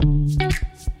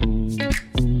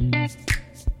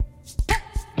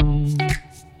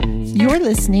You're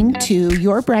listening to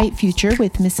Your Bright Future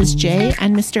with Mrs. J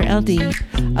and Mr. LD,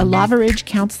 a Lava Ridge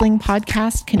counseling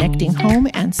podcast connecting home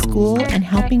and school and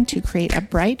helping to create a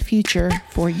bright future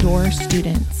for your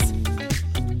students.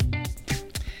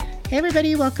 Hey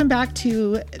everybody, welcome back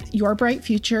to Your Bright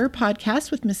Future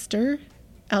podcast with Mr.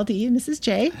 LD and Mrs.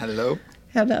 J. Hello.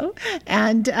 Hello.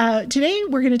 And today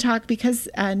we're going to talk because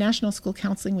National School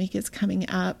Counseling Week is coming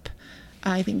up.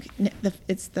 I think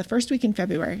it's the first week in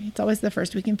February. It's always the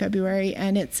first week in February.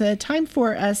 And it's a time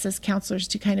for us as counselors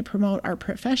to kind of promote our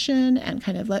profession and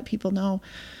kind of let people know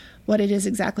what it is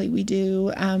exactly we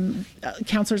do.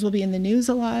 Counselors will be in the news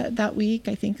a lot that week.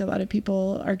 I think a lot of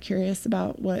people are curious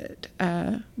about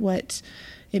what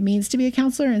it means to be a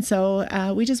counselor. And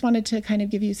so we just wanted to kind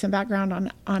of give you some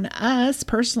background on us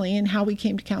personally and how we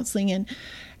came to counseling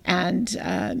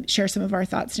and share some of our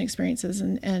thoughts and experiences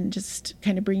and just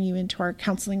kind of bring you into our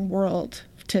counseling world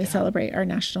to celebrate our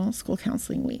National School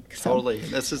Counseling Week. So, totally.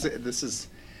 This is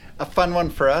a fun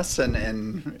one for us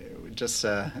and just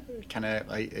kind of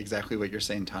like exactly what you're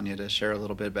saying, Tanya, to share a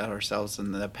little bit about ourselves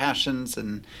and the passions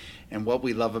and what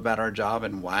we love about our job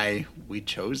and why we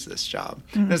chose this job.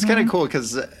 Mm-hmm. And it's kind of cool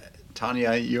because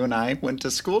Tanya, you and I went to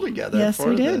school together. Yes,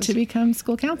 we did, to become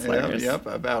school counselors. Yep,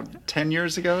 about 10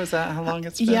 years ago. Is that how long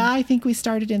it's been? Yeah, I think we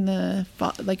started in the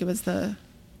fall, like it was the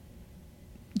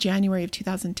January of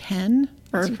 2010.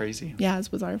 That's crazy. Yeah, it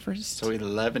was our first. So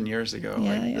 11 years ago,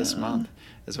 this month,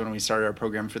 is when we started our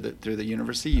program through the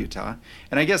University of Utah.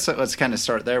 And I guess let's kind of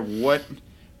start there. What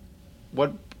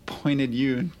pointed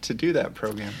you to do that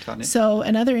program, Tanya? So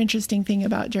another interesting thing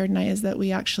about Jared and I is that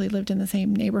we actually lived in the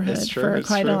same neighborhood for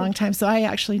quite a long time. So I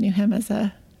actually knew him as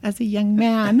a young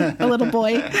man, a little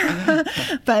boy.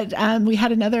 But we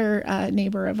had another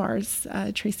neighbor of ours,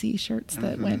 Tracy Schertz,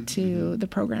 that went to the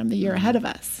program the year ahead of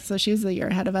us. So she was the year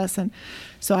ahead of us. And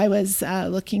so I was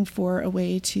looking for a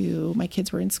way my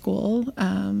kids were in school.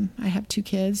 I have two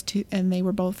kids, and they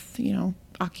were both,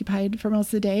 occupied for most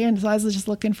of the day. And so I was just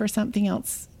looking for something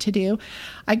else to do.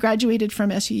 I graduated from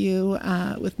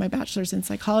SUU with my bachelor's in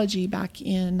psychology back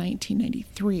in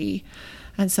 1993.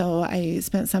 And so I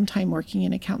spent some time working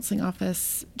in a counseling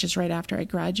office just right after I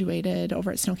graduated over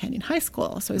at Snow Canyon High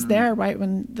School. So I was there right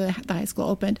when the high school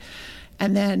opened.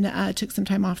 And then took some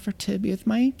time off to be with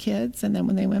my kids. And then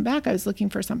when they went back, I was looking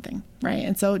for something, right?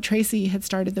 And so Tracy had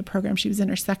started the program. She was in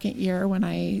her second year when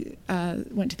I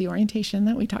went to the orientation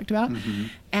that we talked about. Mm-hmm.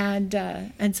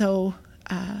 And so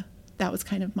that was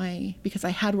kind of because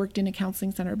I had worked in a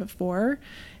counseling center before.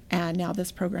 And now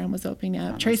this program was opening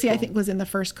up. Tracy, cool. I think, was in the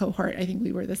first cohort. I think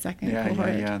we were the second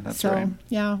cohort. Yeah, that's right. So,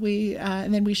 yeah, we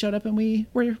and then we showed up and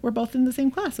we're both in the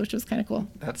same class, which was kind of cool.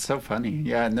 That's so funny.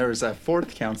 Yeah, and there was a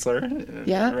fourth counselor,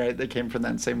 right, that came from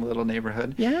that same little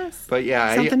neighborhood. Yes. But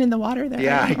yeah. Something in the water there.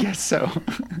 Yeah, I guess so.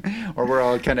 Or we're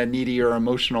all kind of needy or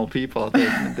emotional people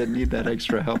that need that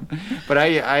extra help. But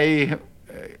I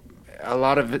a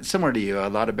lot of it, similar to you, a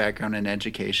lot of background in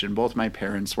education. Both my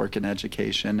parents work in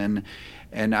education,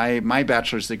 and my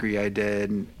bachelor's degree I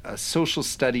did social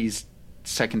studies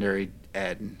secondary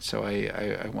ed. So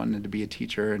I wanted to be a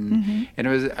teacher, and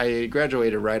I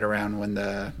graduated right around when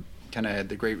the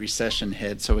Great Recession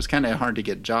hit. So it was kind of hard to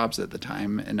get jobs at the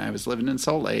time, and I was living in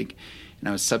Salt Lake, and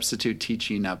I was substitute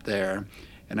teaching up there.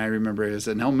 And I remember it was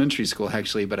an elementary school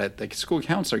actually, but the school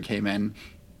counselor came in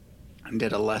and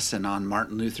did a lesson on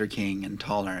Martin Luther King and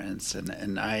tolerance,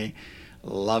 and I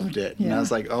loved it. Yeah. And I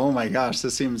was like, oh my gosh,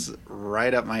 this seems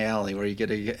right up my alley, where you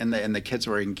get and the kids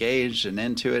were engaged and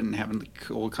into it and having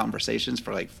cool conversations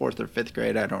for like 4th or 5th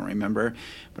grade, I don't remember,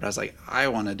 but I was like, I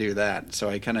want to do that. So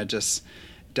I kind of just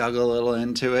dug a little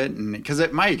into it, and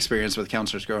because my experience with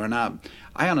counselors growing up,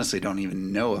 I honestly don't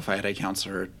even know if I had a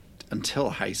counselor until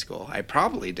high school. I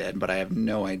probably did, but I have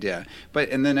no idea.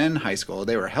 And then in high school,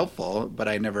 they were helpful, but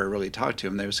I never really talked to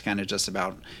them. They was kind of just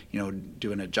about,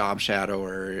 doing a job shadow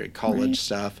or college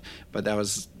stuff, but that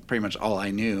was pretty much all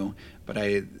I knew. But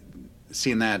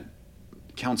seeing that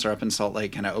counselor up in Salt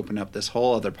Lake kind of opened up this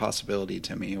whole other possibility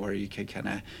to me, where you could kind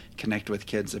of connect with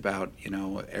kids about,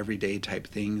 everyday type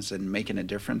things and making a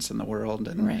difference in the world.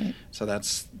 And so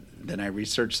then I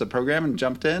researched the program and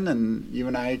jumped in, and you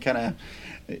and I kind of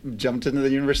jumped into the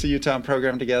University of Utah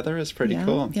program together. It's pretty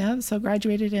cool. Yeah, so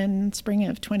graduated in spring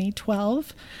of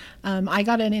 2012. I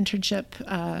got an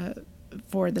internship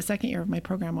for the second year of my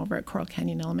program over at Coral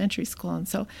Canyon Elementary School. And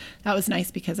so that was nice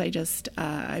because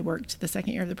I worked the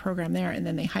second year of the program there, and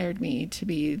then they hired me to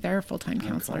be their full-time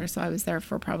counselor. Cool. So I was there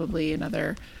for probably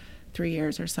another 3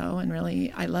 years or so. And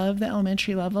really, I love the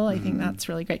elementary level. I think that's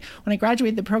really great. When I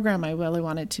graduated the program, I really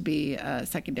wanted to be a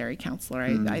secondary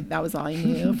counselor. That was all I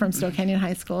knew from Stowe Canyon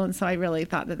High School. And so I really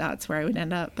thought that that's where I would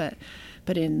end up.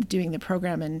 But in doing the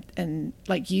program and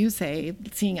like you say,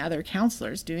 seeing other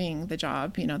counselors doing the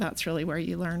job, that's really where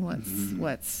you learn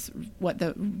what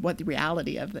the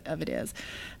reality of it is.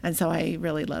 And so I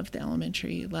really loved the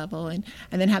elementary level, and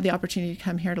then had the opportunity to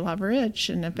come here to Lava Ridge,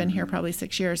 and I've been here probably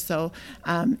 6 years. So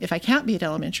if I can't be at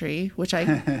elementary, which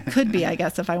I could be, I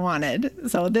guess, if I wanted.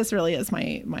 So this really is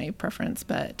my preference,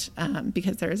 but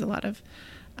because there is a lot of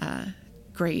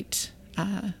great,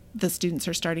 the students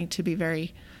are starting to be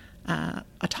very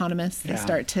autonomous. They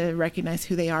start to recognize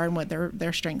who they are and what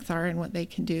their strengths are and what they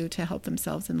can do to help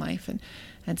themselves in life,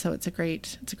 and so it's a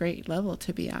great level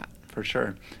to be at. For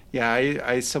sure. Yeah,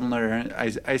 I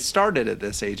started at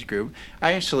this age group.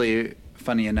 I actually,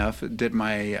 funny enough, did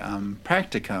my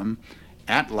practicum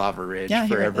at Lava Ridge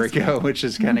forever ago, which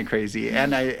is kind of crazy,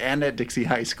 and at Dixie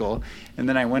High School, and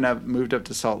then I moved up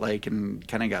to Salt Lake and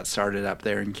kind of got started up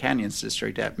there in Canyons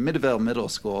District at Midvale Middle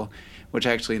School, which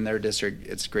actually in their district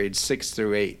it's grades 6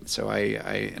 through 8. So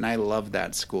I love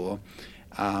that school,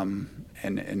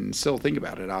 and still think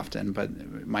about it often.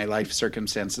 But my life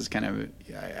circumstances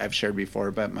I've shared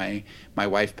before. But my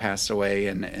wife passed away,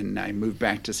 and I moved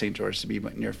back to St. George to be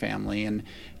near family, and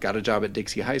got a job at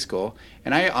Dixie High School.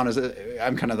 And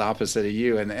I'm kind of the opposite of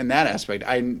you in that aspect.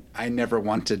 I never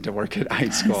wanted to work at high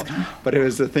school, but it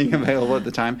was the thing available at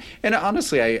the time. And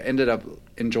honestly, I ended up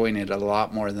enjoying it a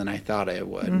lot more than I thought I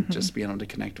would, just being able to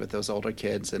connect with those older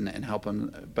kids and help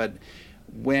them. But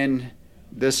when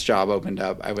this job opened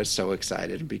up, I was so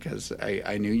excited because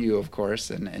I knew you, of course,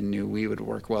 and knew we would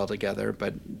work well together.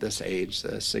 But this age,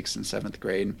 the 6th and 7th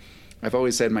grade, I've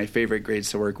always said my favorite grades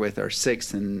to work with are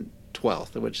 6th and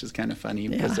 12th, which is kind of funny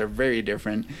because they're very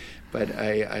different. But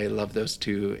I love those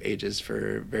two ages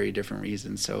for very different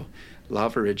reasons. So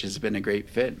Lava Ridge has been a great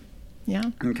fit. Yeah.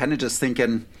 I'm kind of just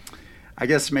thinking, I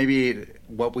guess maybe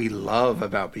what we love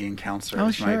about being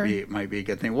counselors might be a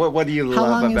good thing. What do you love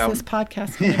about? How long is this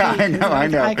podcast gonna be? I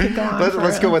know. I could go on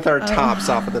let's go with our tops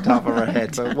off at the top of our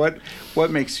head. But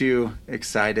what makes you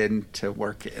excited to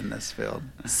work in this field?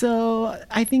 So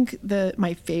I think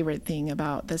my favorite thing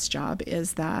about this job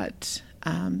is that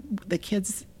the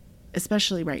kids,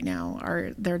 especially right now,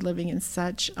 they're living in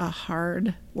such a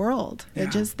hard world.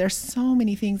 There's so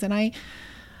many things, and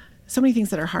so many things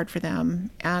that are hard for them.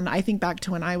 And I think back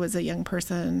to when I was a young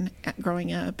person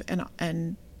growing up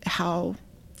and how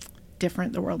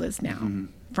different the world is now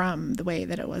from the way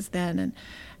that it was then,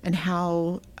 and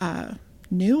how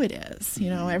new it is.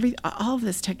 All of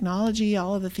this technology,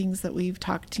 all of the things that we've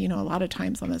talked, a lot of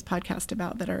times on this podcast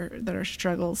about that are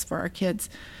struggles for our kids.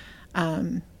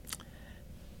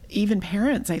 Even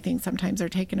parents, I think, sometimes are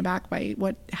taken aback by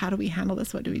how do we handle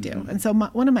this? What do we do? And so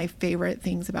one of my favorite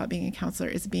things about being a counselor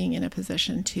is being in a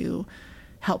position to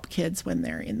help kids when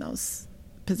they're in those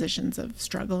positions of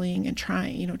struggling and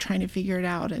trying to figure it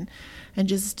out, and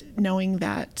just knowing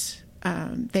that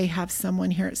they have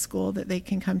someone here at school that they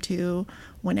can come to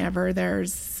whenever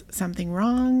there's something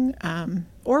wrong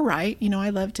or right. I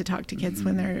love to talk to kids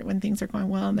when things are going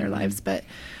well in their lives, but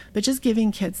just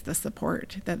giving kids the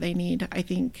support that they need. I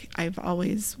think I've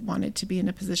always wanted to be in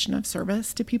a position of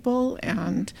service to people,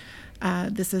 and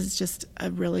this is just a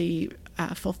really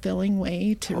fulfilling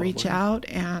way to reach out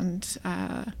and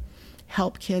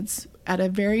help kids at a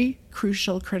very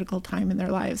critical time in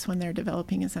their lives when they're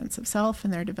developing a sense of self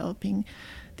and they're developing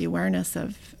the awareness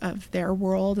of their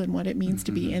world and what it means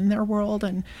to be in their world,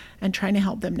 and trying to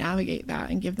help them navigate that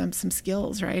and give them some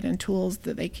skills, right, and tools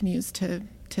that they can use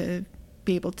to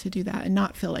be able to do that and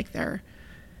not feel like they're,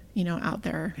 out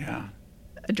there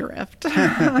adrift.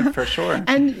 For sure.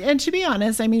 And to be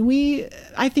honest, I mean,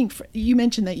 I think you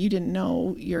mentioned that you didn't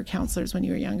know your counselors when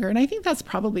you were younger, and I think that's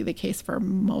probably the case for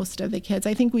most of the kids.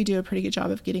 I think we do a pretty good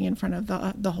job of getting in front of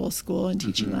the whole school and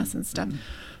teaching lessons stuff.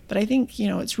 But I think,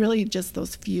 it's really just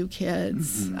those few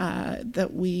kids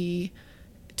that we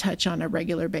touch on a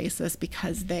regular basis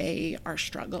because they are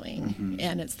struggling,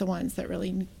 and it's the ones that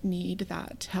really need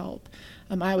that help.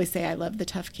 I always say I love the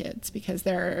tough kids because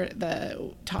they're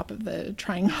the top of the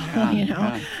triangle,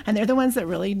 and they're the ones that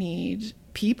really need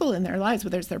people in their lives,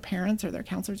 whether it's their parents or their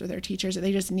counselors or their teachers.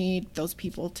 They just need those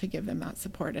people to give them that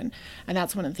support, and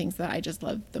that's one of the things that I just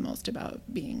love the most about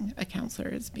being a counselor,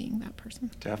 is being that person.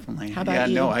 Definitely. How about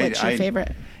you? What's your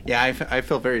favorite? Yeah, I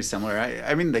feel very similar.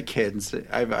 I mean, the kids.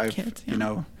 Kids,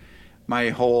 my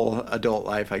whole adult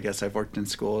life, I guess I've worked in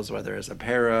schools, whether as a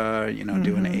para,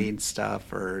 doing aid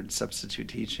stuff or substitute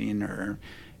teaching or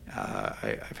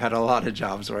I've had a lot of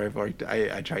jobs where I've worked.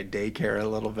 I tried daycare a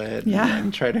little bit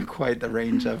and tried quite the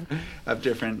range of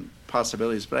different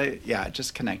possibilities. But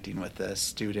just connecting with the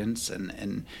students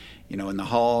and in the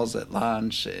halls, at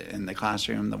lunch, in the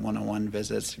classroom, the one-on-one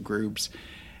visits, groups,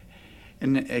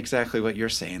 and exactly what you're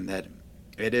saying, that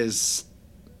it is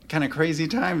kind of crazy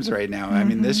times right now. I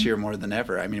mean, this year more than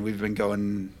ever. I mean, we've been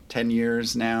going 10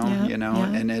 years now,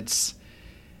 and it's,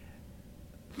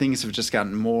 things have just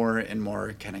gotten more and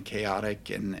more kind of chaotic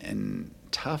and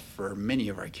tough for many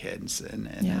of our kids. And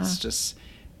it's just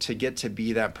to get to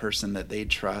be that person that they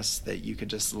trust, that you could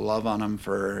just love on them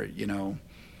for,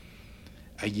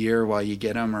 a year while you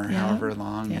get them, or however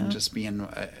long, and just being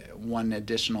one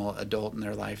additional adult in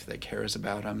their life that cares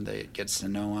about them, that gets to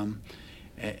know them,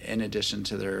 in addition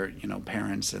to their,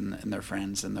 parents and their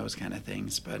friends and those kind of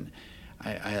things. But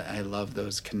I love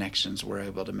those connections we're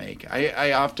able to make.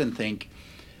 I often think,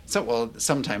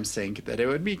 sometimes think that it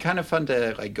would be kind of fun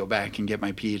to like go back and get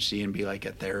my PhD and be like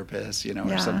a therapist,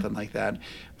 or something like that.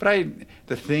 But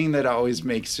the thing that always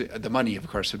makes, the money, of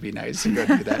course, would be nice to go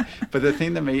do that. But the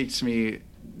thing that makes me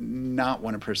not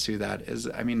want to pursue that is,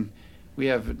 I mean, we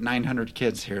have 900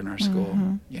 kids here in our school.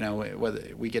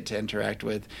 Whether we get to interact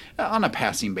with on a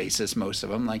passing basis, most of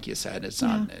them, like you said, it's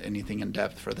not anything in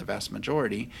depth for the vast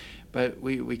majority, but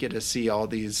we get to see all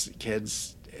these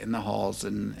kids in the halls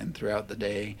and throughout the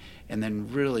day, and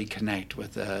then really connect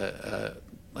with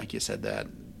like you said, that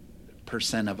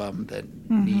percent of them that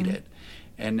need it.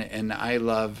 And I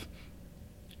love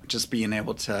just being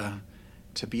able to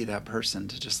be that person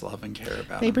to just love and care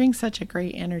about They them. bring such a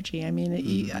great energy. I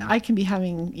mean, I can be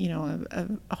having,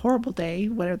 a horrible day,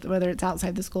 whether it's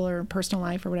outside the school or personal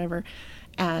life or whatever,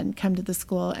 and come to the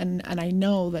school. And I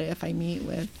know that if I meet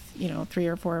with, 3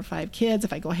 or 4 or 5 kids,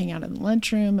 if I go hang out in the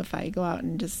lunchroom, if I go out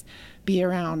and just be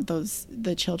around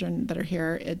the children that are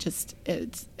here, it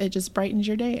just brightens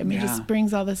your day. I mean, it just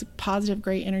brings all this positive,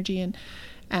 great energy,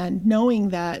 and knowing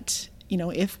that,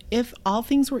 if all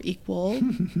things were equal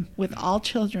with all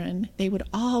children, they would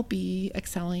all be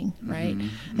excelling, right?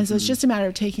 And so it's just a matter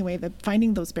of taking away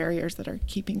finding those barriers that are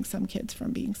keeping some kids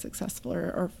from being successful,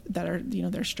 or that are,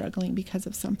 they're struggling because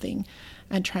of something,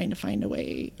 and trying to find a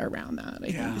way around that.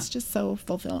 I think it's just so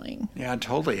fulfilling. Yeah,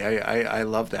 totally. I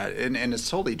love that. And it's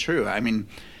totally true. I mean,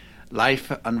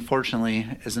 life, unfortunately,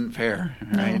 isn't fair,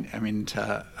 right? No. I mean,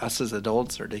 to us as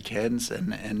adults or to kids,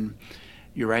 and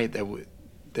you're right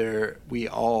that we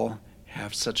all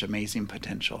have such amazing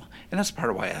potential. And that's part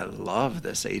of why I love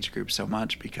this age group so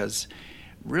much, because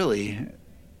really,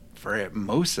 for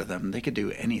most of them, they could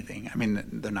do anything. I mean,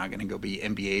 they're not going to go be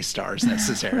NBA stars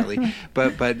necessarily,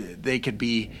 but they could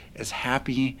be as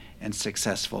happy and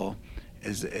successful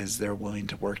as they're willing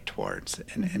to work towards,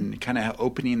 and kind of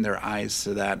opening their eyes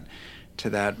to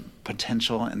that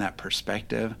potential and that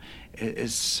perspective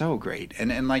is so great.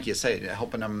 And like you say,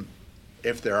 helping them,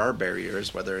 if there are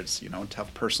barriers, whether it's,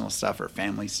 tough personal stuff or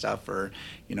family stuff, or,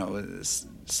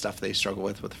 stuff they struggle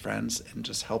with friends, and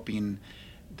just helping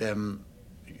them,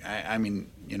 I mean,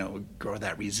 grow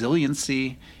that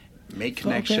resiliency, make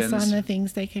connections. Focus on the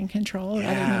things they can control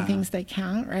rather than things they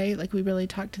can't, right? Like, we really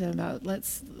talked to them about,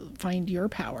 let's find your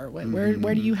power.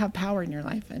 Where do you have power in your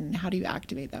life, and how do you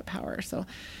activate that power? So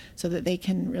that they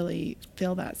can really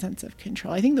feel that sense of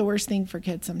control. I think the worst thing for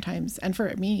kids sometimes, and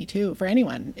for me too, for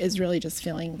anyone, is really just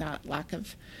feeling that lack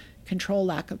of control,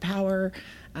 lack of power,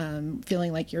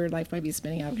 feeling like your life might be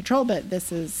spinning out of control. But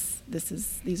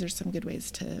these are some good ways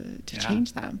to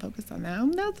change that and focus on that.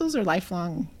 And those are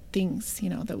lifelong things,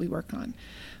 that we work on.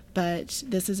 But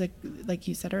this is, like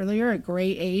you said earlier, a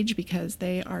great age, because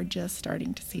they are just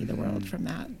starting to see the world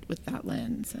with that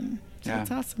lens, and so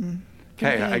it's awesome.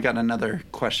 Okay, I got another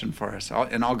question for us,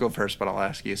 I'll go first, but I'll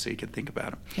ask you so you can think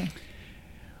about it. Okay.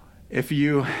 If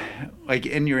you, like,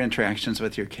 in your interactions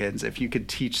with your kids, if you could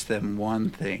teach them one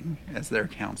thing as their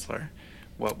counselor,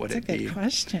 what would it be? That's a good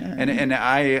question. And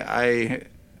I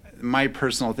my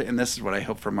personal thing, and this is what I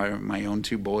hope for my own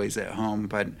 2 boys at home,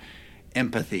 but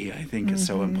empathy, I think, is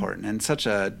so important, and such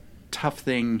a tough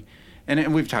thing.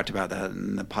 And we've talked about that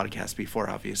in the podcast before,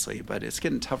 obviously, but it's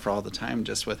getting tougher all the time,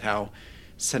 just with how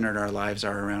centered our lives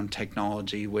are around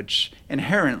technology, which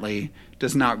inherently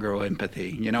does not grow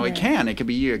empathy. It could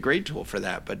be a great tool for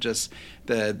that, but just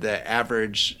the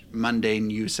average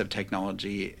mundane use of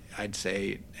technology, I'd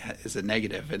say, is a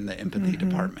negative in the empathy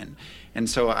department. And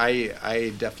so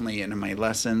I definitely, in my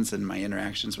lessons and my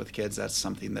interactions with kids, that's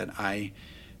something that I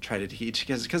try to teach,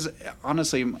 because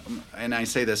honestly, and I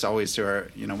say this always to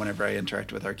our, whenever I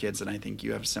interact with our kids, and I think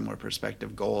you have similar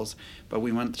perspective goals, but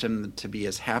we want them to be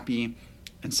as happy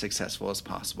and successful as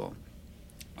possible.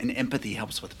 And empathy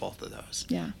helps with both of those.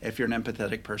 Yeah. If you're an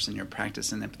empathetic person, you're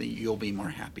practicing empathy, you'll be more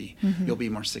happy. You'll be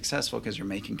more successful because you're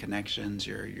making connections,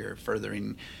 you're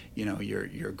furthering,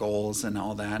 your goals and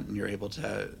all that, and you're able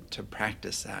to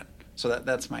practice that. So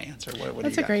that's my answer. What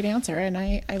that's do you a great answer, and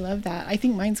I love that. I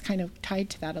think mine's kind of tied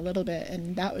to that a little bit,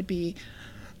 and that would be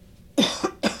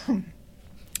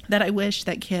that I wish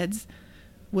that kids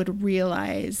would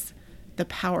realize the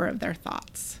power of their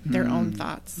thoughts, their own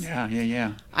thoughts.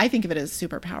 Yeah. I think of it as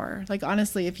superpower. Like,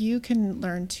 honestly, if you can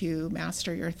learn to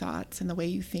master your thoughts and the way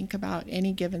you think about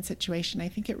any given situation, I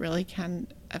think it really can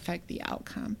affect the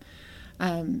outcome.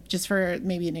 Just for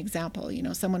maybe an example,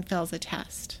 someone fails a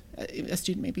test. A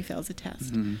student maybe fails a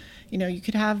test. You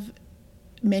could have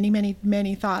many, many,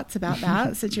 many thoughts about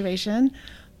that situation,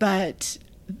 but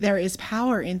there is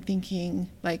power in thinking,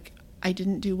 like, I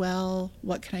didn't do well.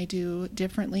 What can I do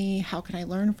differently? How can I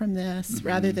learn from this?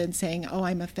 Rather than saying, oh,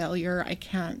 I'm a failure. I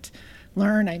can't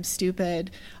learn. I'm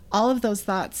stupid. All of those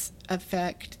thoughts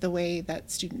affect the way that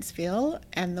students feel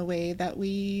and the way that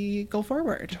we go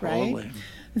forward, totally. Right?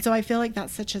 And so I feel like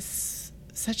that's such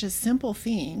a simple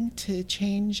thing to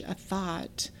change a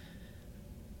thought,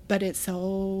 but it's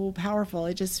so powerful.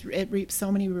 It reaps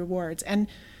so many rewards, and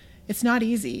it's not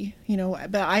easy,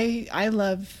 but I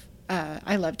love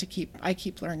to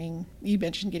keep learning. You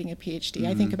mentioned getting a PhD.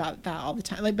 I think about that all the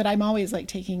time. But I'm always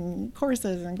taking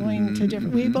courses and going to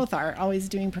different, we both are always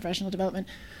doing professional development.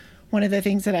 One of the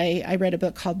things that I read a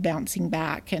book called Bouncing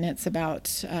Back, and it's about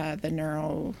the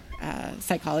neuro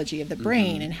psychology of the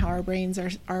brain and how our brains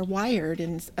are wired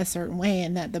in a certain way,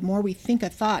 and that the more we think a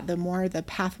thought, the more the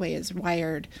pathway is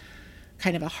wired,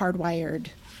 kind of a hardwired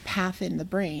path in the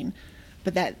brain,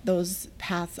 but that those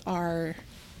paths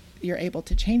you're able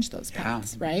to change those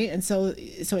paths, right? And so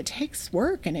it takes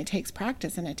work, and it takes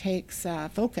practice, and it takes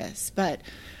focus. But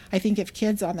I think if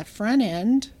kids on the front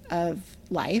end of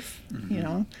life,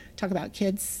 talk about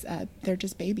kids, they're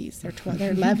just babies.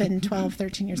 They're 11, 12,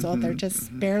 13 years old. They're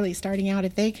just barely starting out.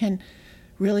 If they can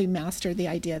really master the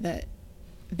idea that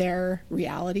their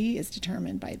reality is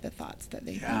determined by the thoughts that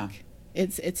they think.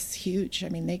 It's huge. I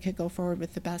mean, they could go forward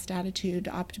with the best attitude,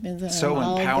 optimism. So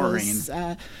empowering.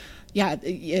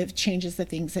 It changes the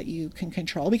things that you can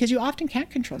control, because you often can't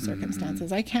control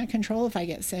circumstances. I can't control if I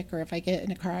get sick or if I get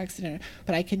in a car accident,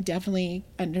 but I can definitely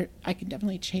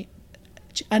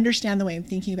understand the way I'm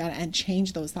thinking about it and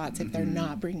change those thoughts if they're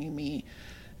not bringing me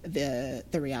the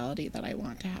reality that I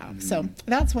want to have. So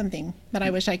that's one thing that I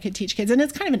wish I could teach kids, and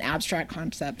it's kind of an abstract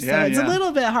concept, so it's a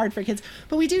little bit hard for kids,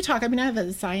 but we do talk. I mean, I have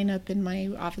a sign up in my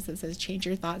office that says change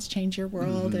your thoughts, change your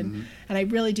world, and I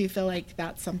really do feel like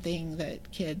that's something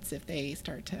that kids, if they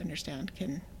start to understand,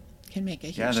 can make a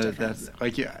huge difference.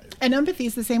 And empathy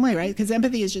is the same way, right? Because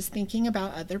empathy is just thinking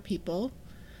about other people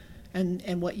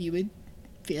and what you would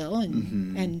feel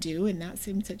and do in that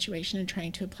same situation, and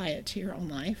trying to apply it to your own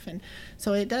life. And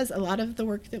so it does, a lot of the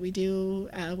work that we do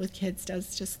with kids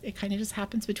it kind of just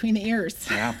happens between the ears.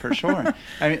 Yeah, for sure.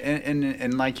 I mean,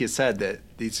 and like you said, that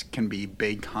these can be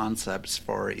big concepts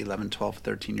for 11, 12,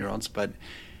 13-year-olds, but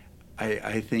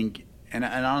I think, and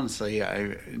honestly,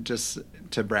 I just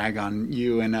to brag on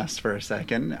you and us for a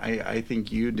second, I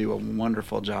think you do a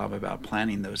wonderful job about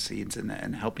planting those seeds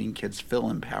and helping kids feel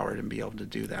empowered and be able to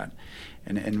do that.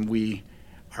 And we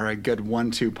are a good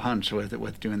 1-2 punch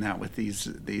with doing that with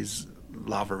these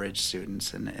Lava Ridge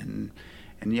students, and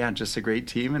just a great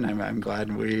team, and I'm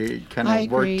glad we kind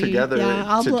of work together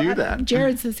to do that.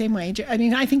 Jared's the same way. I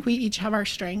mean, I think we each have our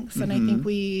strengths, and I think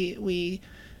we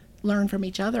learn from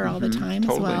each other all the time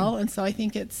as well. And so I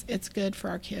think it's good for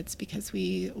our kids, because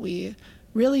we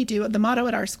really do. The motto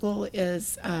at our school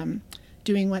is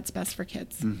doing what's best for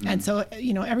kids. And so,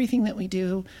 everything that we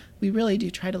do, we really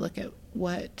do try to look at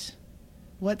what's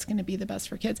going to be the best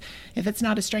for kids. If it's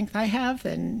not a strength I have,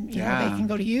 then they can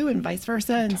go to you, and vice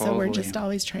versa. And so we're just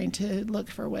always trying to look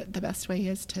for what the best way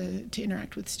is to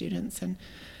interact with students. And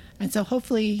so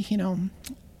hopefully,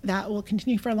 that will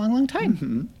continue for a long, long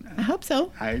time. I hope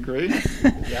so. I agree.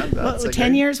 Yeah, that's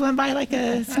 10 years went by like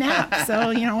a snap.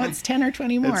 So, what's 10 or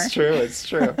 20 more? It's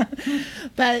true.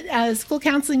 But school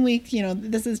counseling week,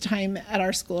 this is time at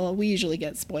our school. We usually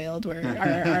get spoiled, where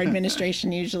our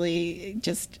administration usually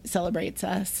just celebrates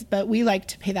us. But we like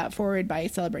to pay that forward by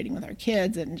celebrating with our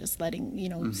kids and just letting,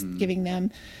 giving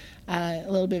them a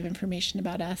little bit of information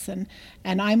about us, and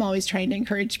I'm always trying to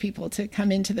encourage people to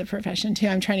come into the profession too.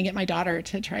 I'm trying to get my daughter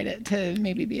to try to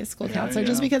maybe be a school counselor,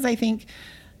 just because I think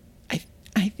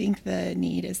the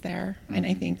need is there, and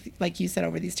I think, like you said,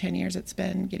 over these 10 years, it's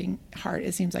been getting hard.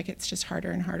 It seems like it's just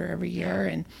harder and harder every year,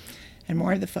 and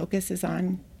more of the focus is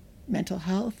on mental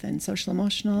health and social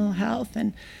emotional health,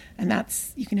 and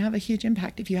that's, you can have a huge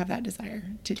impact if you have that desire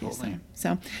to do so.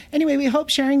 So anyway, we hope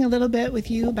sharing a little bit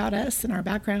with you about us and our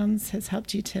backgrounds has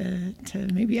helped you to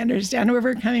maybe understand where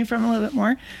we're coming from a little bit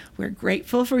more. We're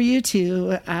grateful for you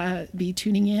to be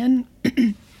tuning in.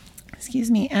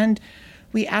 Excuse me. And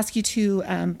we ask you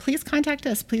to please contact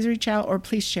us, please reach out, or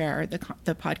please share the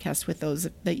podcast with those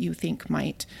that you think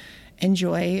might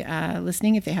enjoy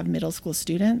listening. If they have middle school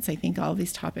students, I think all of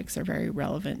these topics are very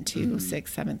relevant to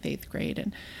 6th, 7th, 8th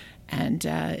grade. And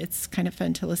it's kind of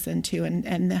fun to listen to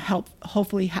and help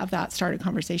hopefully have that start a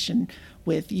conversation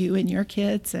with you and your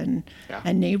kids and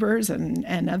neighbors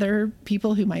and other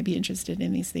people who might be interested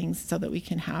in these things, so that we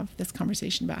can have this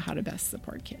conversation about how to best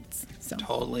support kids. So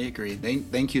totally agree.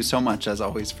 Thank you so much, as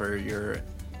always, for your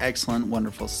excellent,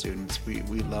 wonderful students. We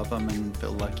love them and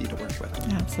feel lucky to work with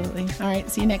them. Absolutely. All right.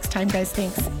 See you next time, guys.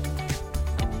 Thanks.